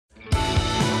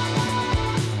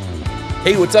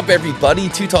Hey, what's up everybody?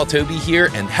 Too Tall Toby here,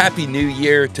 and Happy New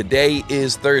Year. Today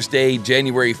is Thursday,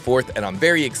 January 4th, and I'm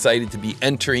very excited to be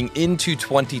entering into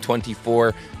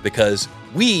 2024 because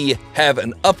we have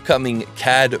an upcoming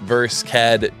CAD vs.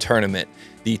 CAD tournament.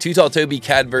 The Too Tall Toby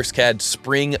CAD vs. CAD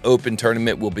Spring Open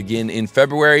Tournament will begin in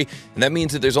February, and that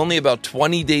means that there's only about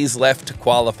 20 days left to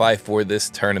qualify for this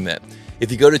tournament.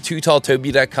 If you go to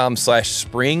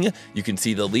tootalltoby.com/spring, you can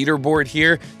see the leaderboard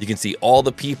here. You can see all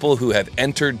the people who have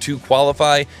entered to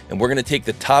qualify, and we're gonna take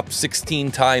the top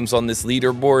 16 times on this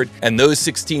leaderboard, and those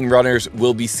 16 runners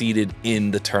will be seated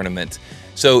in the tournament.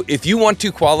 So if you want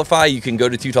to qualify, you can go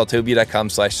to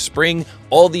tootalltoby.com/spring.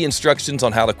 All the instructions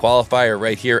on how to qualify are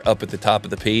right here up at the top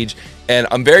of the page. And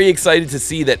I'm very excited to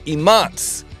see that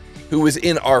Imants, who was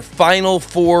in our final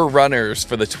 4 runners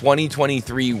for the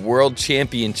 2023 World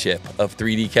Championship of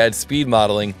 3D CAD speed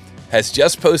modeling, has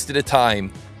just posted a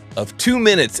time of 2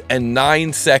 minutes and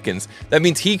 9 seconds. That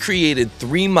means he created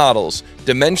 3 models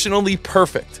dimensionally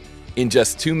perfect in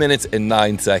just 2 minutes and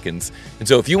 9 seconds. And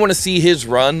so if you want to see his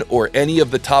run or any of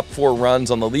the top 4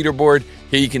 runs on the leaderboard,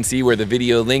 here you can see where the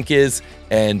video link is.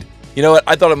 And you know what?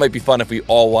 I thought it might be fun if we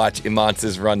all watch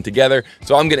Imants' run together,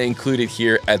 so I'm going to include it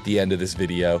here at the end of this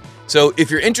video. So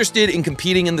if you're interested in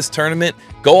competing in this tournament,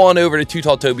 go on over to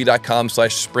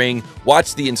tootalltoby.com/spring,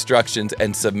 watch the instructions,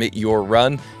 and submit your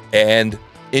run, and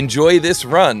enjoy this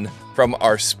run from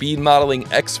our speed modeling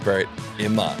expert,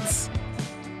 Imants.